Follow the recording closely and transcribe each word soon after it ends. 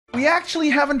We actually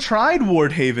haven't tried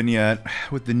Ward Haven yet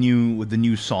with the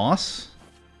new sauce.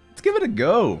 Let's give it a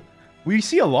go. We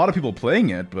see a lot of people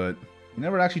playing it, but we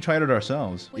never actually tried it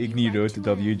ourselves. Ignideus to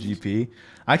WGP.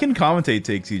 I can commentate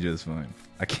Take C just fine.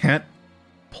 I can't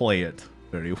play it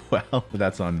very well, but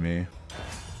that's on me.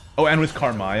 Oh, and with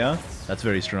Karmaya, that's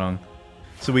very strong.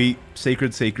 So we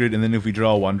sacred, and then if we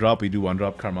draw a 1-drop, we do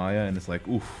 1-drop Karmaya, and it's like,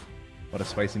 oof, what a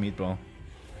spicy meatball.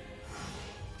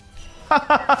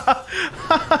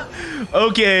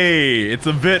 Okay, it's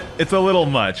a little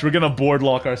much. We're gonna board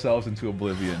lock ourselves into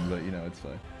oblivion, but you know, it's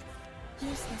fine.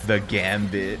 The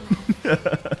Gambit.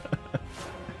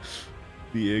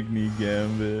 The Igni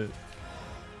Gambit.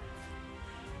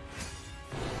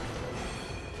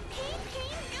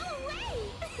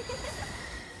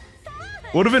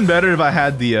 Would have been better if I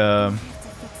had the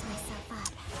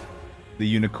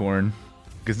unicorn,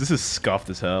 because this is scuffed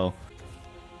as hell.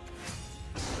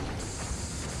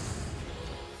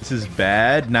 This is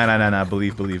bad. Nah.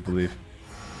 Believe.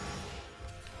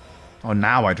 Oh,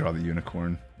 now I draw the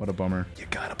unicorn. What a bummer. You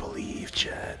gotta believe,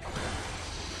 Chad.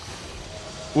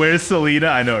 Where's Selena?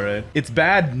 I know, right? It's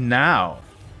bad now,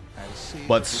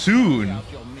 but soon,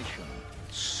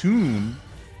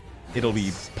 it'll be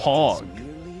Pog.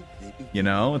 You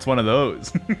know, it's one of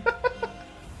those. Whatever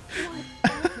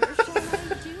shall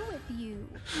I do with you?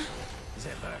 The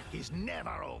work is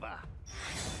never over.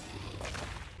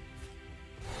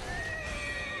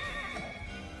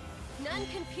 None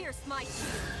can pierce my shield.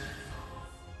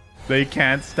 They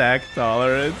can't stack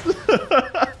tolerance.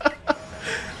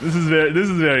 This is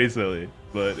very silly,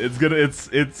 but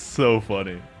it's so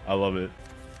funny. I love it.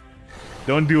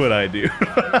 Don't do what I do.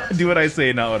 Do what I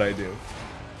say, not what I do.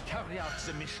 Carry out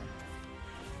the mission.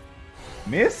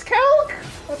 Miscalc?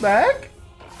 What the heck?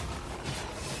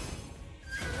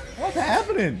 What's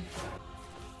happening?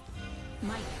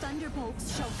 My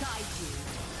thunderbolts shall guide you,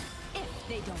 if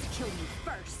they don't kill me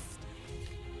first.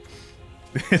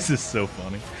 This is so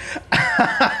funny.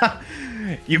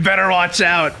 You better watch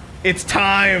out. It's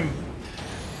time.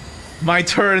 My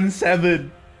turn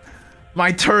 7.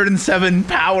 My turn 7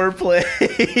 power play.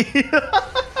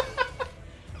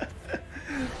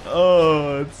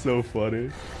 Oh, it's so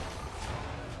funny.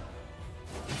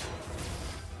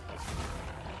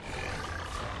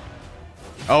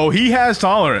 Oh, he has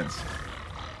tolerance.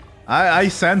 I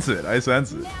sense it. I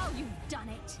sense it. Now you've done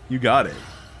it. You got it.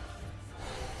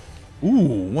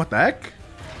 Ooh, what the heck?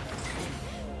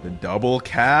 The double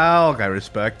calc. I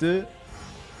respect it.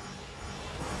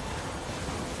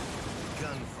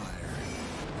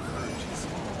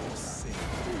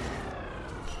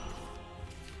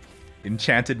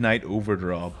 Enchanted Knight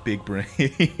Overdraw. Big brain.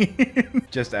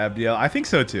 Just Abdiel. I think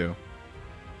so too.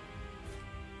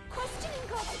 Questioning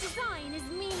God's design is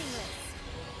meaningless.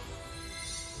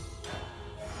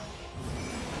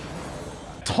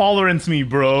 Tolerance me,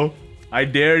 bro. I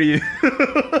dare you. Destroy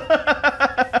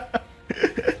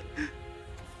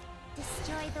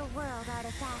the world,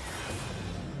 artifact.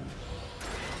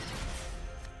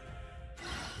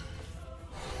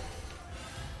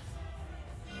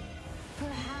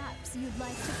 Perhaps you'd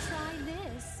like to try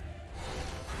this.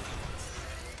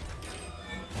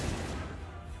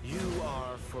 You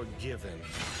are forgiven.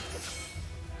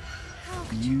 How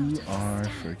could You not are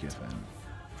understand? forgiven.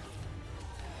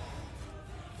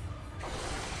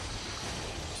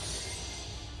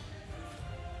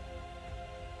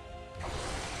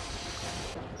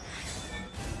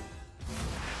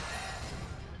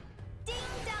 Ding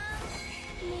dong.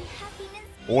 May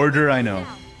happiness Order, I know.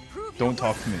 now. Prove Don't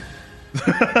your talk worth. to me.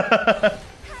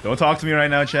 Don't talk to me right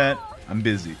now, chat. I'm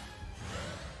busy.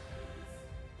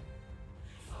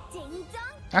 Ding dong.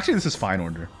 Actually, this is fine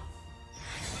order.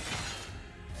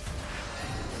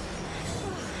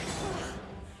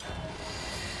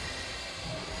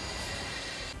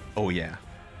 Oh yeah.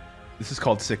 This is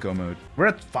called sicko mode. We're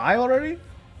at 5 already?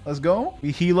 Let's go.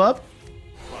 We heal up.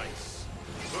 Vice,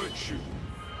 virtue,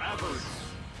 avarice,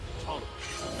 tolerance.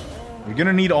 We're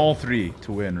gonna need all 3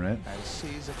 to win, right? And see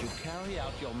that you carry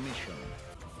out your mission.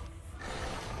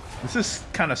 This is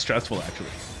kind of stressful, actually.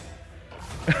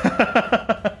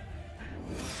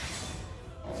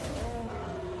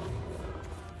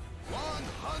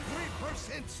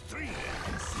 100% string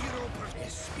and 0%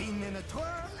 spin in a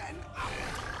twirl and up.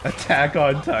 Attack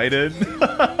on Titan.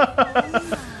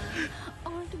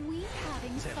 Aren't we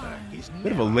having fun?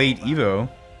 Bit of a late Evo.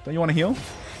 Don't you want to heal?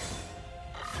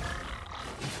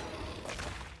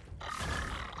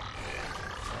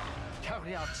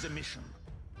 Carry out the mission.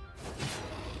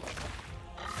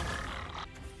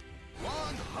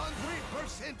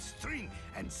 100% string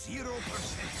and 0%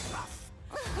 fluff.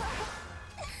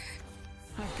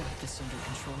 I've got this under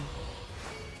control.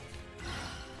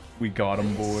 We got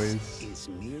him, boys. Is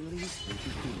merely the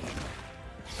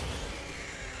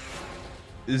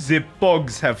beginning. The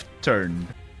bugs have turned.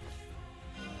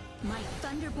 My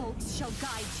thunderbolts shall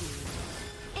guide you.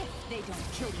 If they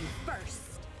don't kill you first.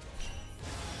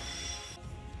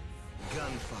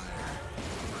 Gunfire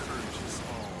purges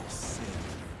all sin.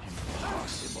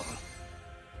 Impossible.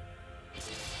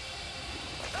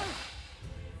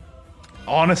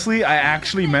 Honestly, I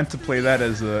actually meant to play that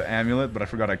as an amulet, but I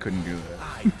forgot I couldn't do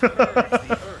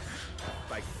that.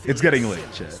 It's getting late,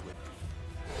 chat.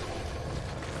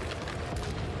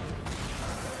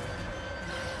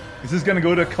 Is this gonna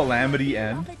go to Calamity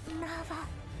End?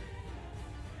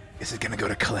 Is it gonna go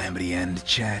to Calamity End,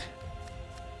 chat?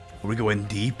 Are we going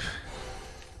deep?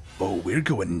 Oh, we're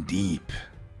going deep.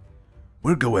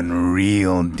 We're going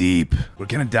real deep. We're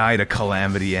gonna die to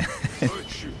Calamity End.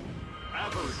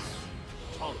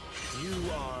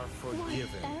 You are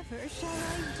forgiven. Whatever shall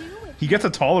I do with He gets a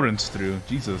tolerance through.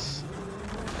 Jesus.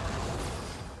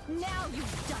 now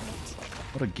you've done it.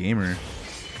 What a gamer.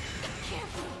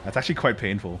 That's actually quite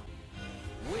painful.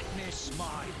 Witness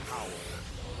my power.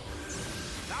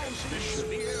 Thousand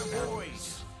spear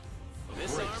boys.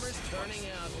 This armor's turning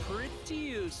out pretty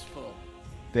useful.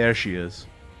 There she is.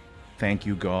 Thank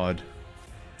you, God.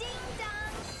 Ding dong!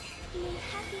 May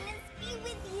happiness be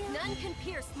with you. None can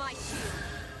pierce my shield.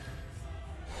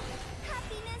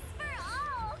 Happiness for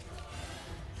all.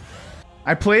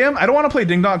 I play him. I don't want to play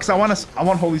Ding Dong because I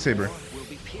want Holy Saber.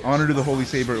 I want to do the Holy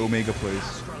Saber Omega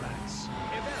plays.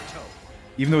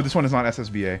 Even though this one is not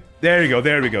SSBA. There you go.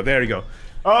 There we go. There you go.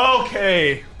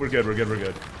 Okay. We're good. We're good. We're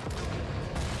good.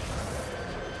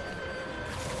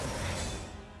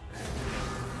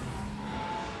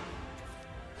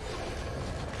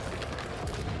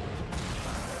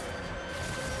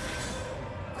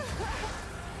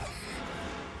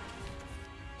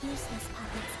 Useless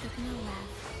puppets give no love.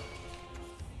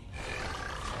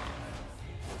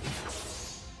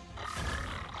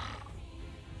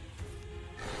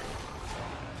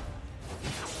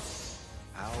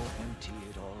 How empty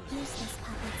it all is. Useless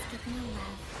puppets give no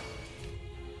love.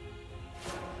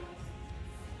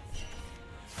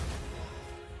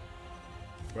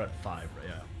 We're at 5, right?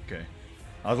 Yeah. Okay.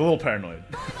 I was a little paranoid.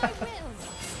 I will.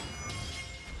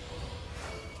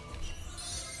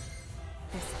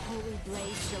 This holy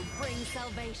blade shall bring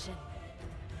salvation.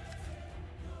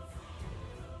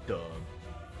 Dub.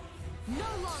 No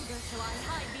longer shall I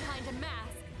hide behind a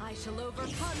mask. I shall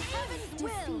overcome heaven's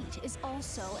will. Defeat is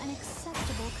also an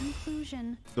acceptable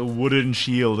conclusion. The wooden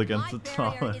shield against My the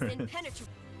barrier is tolerance.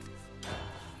 impenetrable.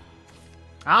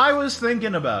 I was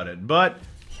thinking about it, but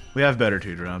we have better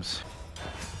 2-drops.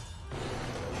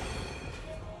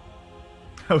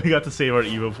 We got to save our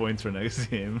Evo points for next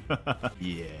game.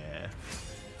 Yeah.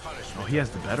 Oh, he has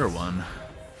the better one.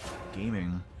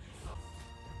 Gaming.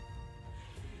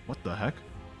 What the heck?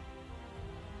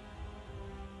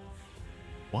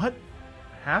 What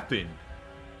happened?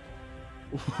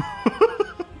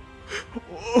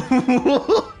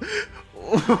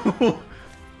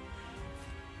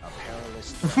 A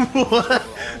perilous What?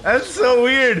 That's so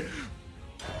weird.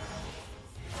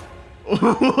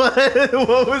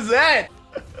 What was that?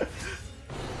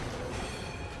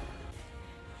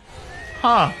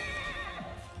 Huh.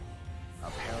 a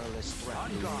perilous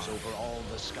threat looms over all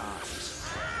the skies.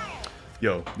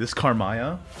 Yo, this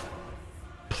Karmaya.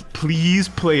 Please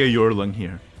play a Yorlung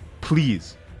here.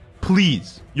 Please.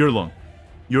 Please. Yorlung.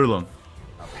 Yorlung.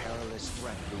 A perilous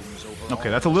threat looms over Okay,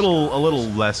 all that's the a little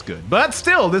skies. less good. But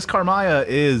still, this Karmaya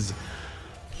is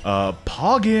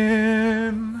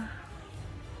Poggin.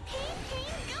 Pain,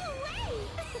 go away!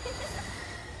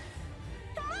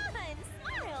 Come on,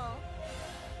 smile!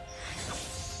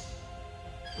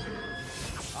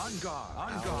 On guard,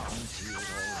 on guard.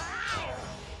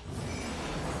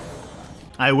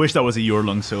 I wish that was a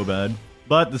Yorlung so bad.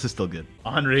 But this is still good.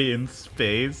 Andre in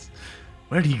space.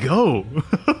 Where'd he go?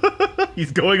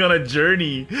 He's going on a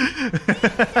journey.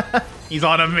 He's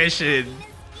on a mission.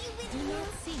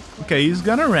 Okay, he's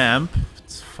gonna ramp.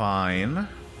 It's fine.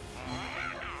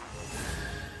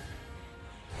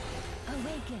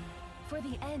 Awaken, for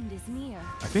the end is near.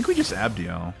 I think we just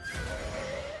Abdiel.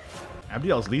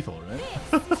 Abdiel's lethal, right?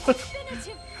 This is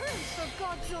definitive proof of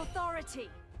God's authority.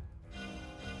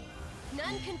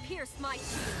 None can pierce my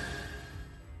shield.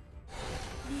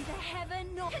 Neither heaven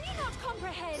nor... Can you not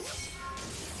comprehend?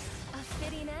 A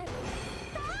fitting end.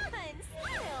 Come on,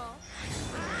 smile!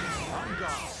 On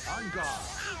guard, on guard.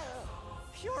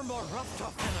 You're more rough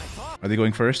tough than I thought. Are they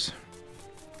going first?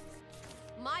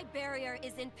 My barrier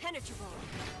is impenetrable.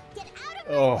 Get out of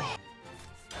my Oh.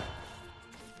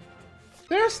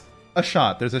 a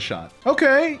shot. There's a shot.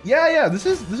 Okay. Yeah. This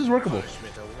is workable.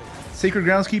 Sacred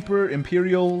Groundskeeper,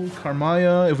 Imperial,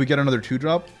 Karmaya. If we get another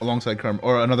 2-drop alongside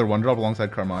or another 1-drop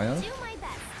alongside Karmaya. Do my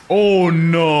best. Oh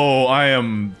no, I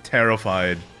am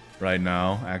terrified right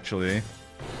now, actually.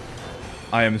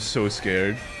 I am so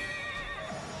scared.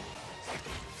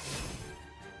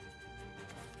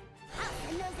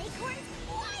 And those acorns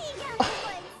flying out of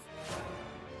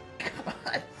the woods.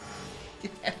 God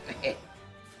damn it.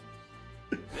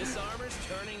 This armor's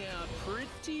turning out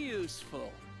pretty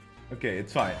useful. Okay,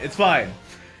 it's fine. It's fine.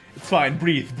 It's fine.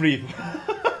 Breathe.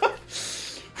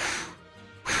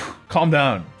 Calm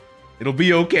down. It'll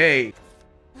be okay.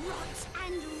 Rot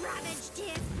and ravage his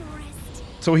forest.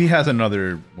 So he has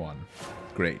another one.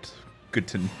 Great. Good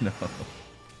to know.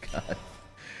 God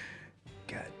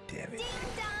damn it. Ding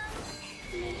dong.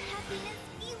 May happiness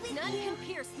be with None you. can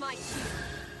pierce my shield.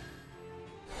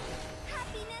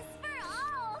 Happiness for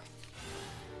all.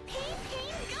 Pain,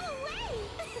 go away.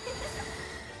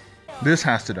 This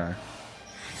has to die.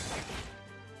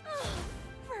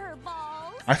 Fur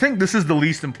balls. I think this is the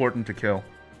least important to kill.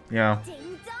 Yeah.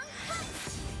 Ding dong punch.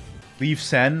 Leave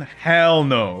Sen? Hell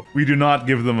no. We do not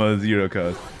give them a 0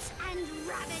 cost. And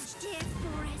ravage his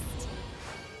forest.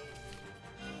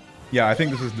 Yeah, I think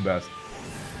this is the best.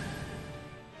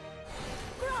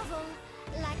 Grovel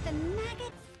like the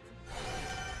maggot.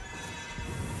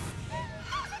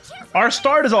 Our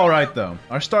start is alright though.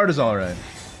 Our start is alright.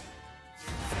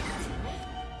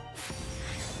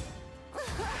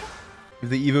 If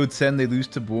they evoed Sen, they lose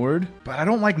to board. But I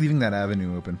don't like leaving that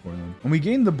avenue open for them. And we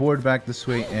gain the board back this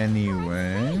way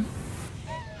anyway. Now's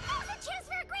a chance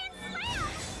for a grand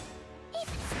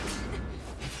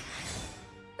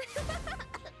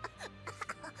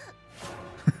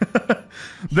slam.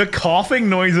 The coughing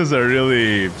noises are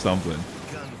really something.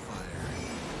 Gunfire.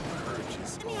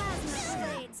 Purchase And he has no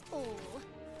blades all.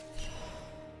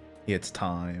 It's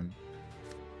time.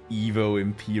 Evo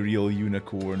Imperial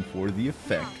Unicorn for the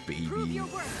effect, Prove baby. your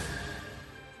worth.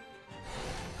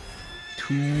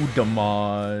 2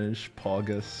 damage,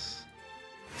 Pogus.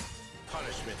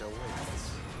 punishment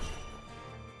awaits.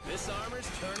 This armor's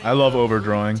turning I love out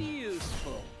overdrawing. pretty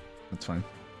useful. That's fine.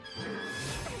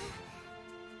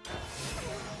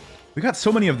 We got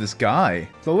so many of this guy.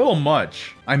 It's a little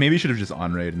much. I maybe should have just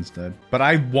on-raid instead. But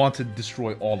I want to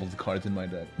destroy all of the cards in my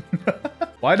deck.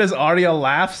 Why does Arya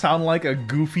laugh sound like a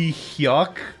goofy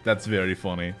hyuk? That's very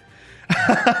funny.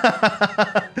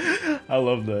 I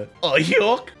love that. Oh,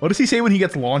 hyuk! What does he say when he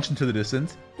gets launched into the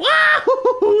distance?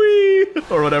 Wahoo-wee!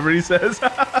 Or whatever he says.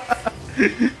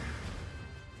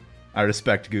 I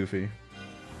respect Goofy.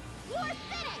 You're finished.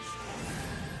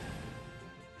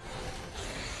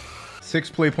 6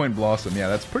 Playpoint Blossom. Yeah,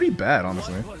 that's pretty bad,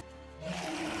 honestly.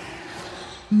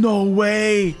 No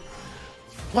way!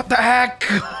 What the heck?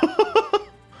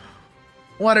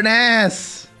 What an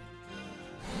ass!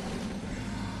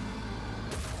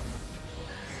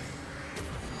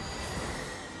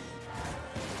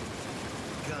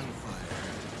 Gunfire.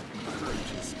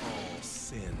 Purges all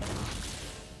sin.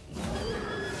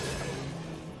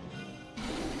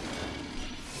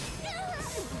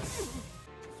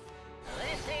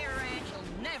 This here ranch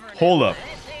will never know. Hold up.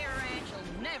 This here ranch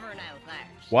will never know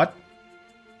theirs. What?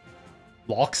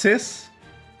 Loxus?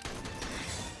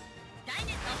 Dang it,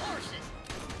 the horses.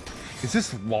 Is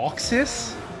this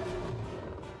Loxus?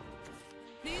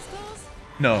 These clothes?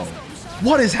 No.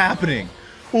 What is happening?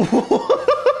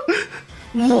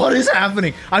 What is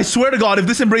happening? I swear to God, if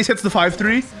this Embrace hits the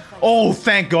 5-3, oh,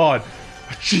 thank God.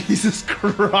 Jesus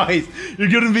Christ. You're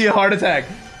giving me a heart attack.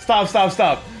 Stop, stop,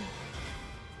 stop.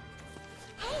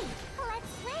 Hey, let's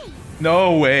race.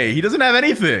 No way. He doesn't have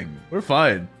anything. We're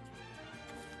fine.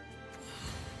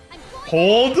 I'm going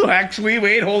Hold. Actually,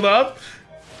 wait, hold up.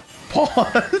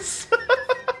 Pause.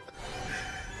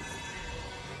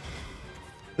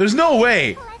 There's no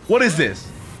way. What is this?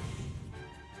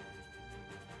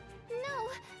 No,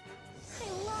 they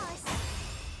lost.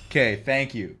 Okay,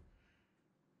 thank you.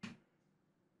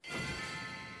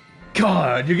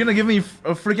 God, you're gonna give me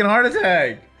a freaking heart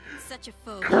attack. Such a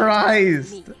foe.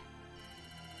 Christ. Me.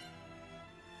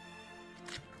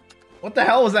 What the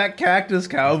hell was that cactus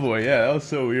cowboy? Yeah, that was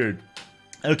so weird.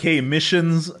 Okay,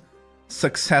 missions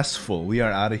successful. We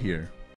are out of here.